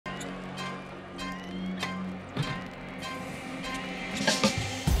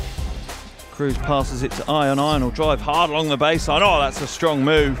Cruz passes it to Ayon. Ayon will drive hard along the baseline. Oh, that's a strong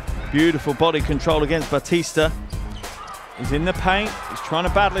move. Beautiful body control against Batista. He's in the paint. He's trying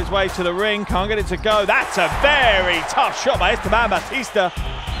to battle his way to the ring. Can't get it to go. That's a very tough shot by Esteban Batista.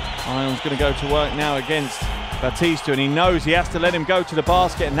 Ayon's going to go to work now against Batista, and he knows he has to let him go to the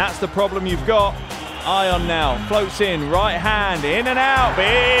basket, and that's the problem you've got. Ayon now floats in, right hand, in and out.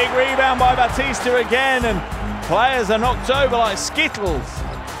 Big rebound by Batista again, and players are knocked over like Skittles.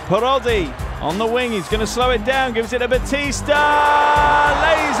 Parodi on the wing, he's going to slow it down, gives it to Batista,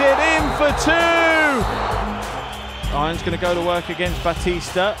 lays it in for two. Ayon's going to go to work against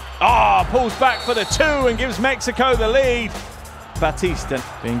Batista. Pulls back for the two and gives Mexico the lead. Batista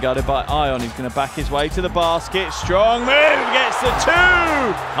being guarded by Ayon. He's going to back his way to the basket. Strong move, gets the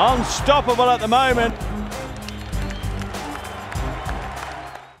two. Unstoppable at the moment.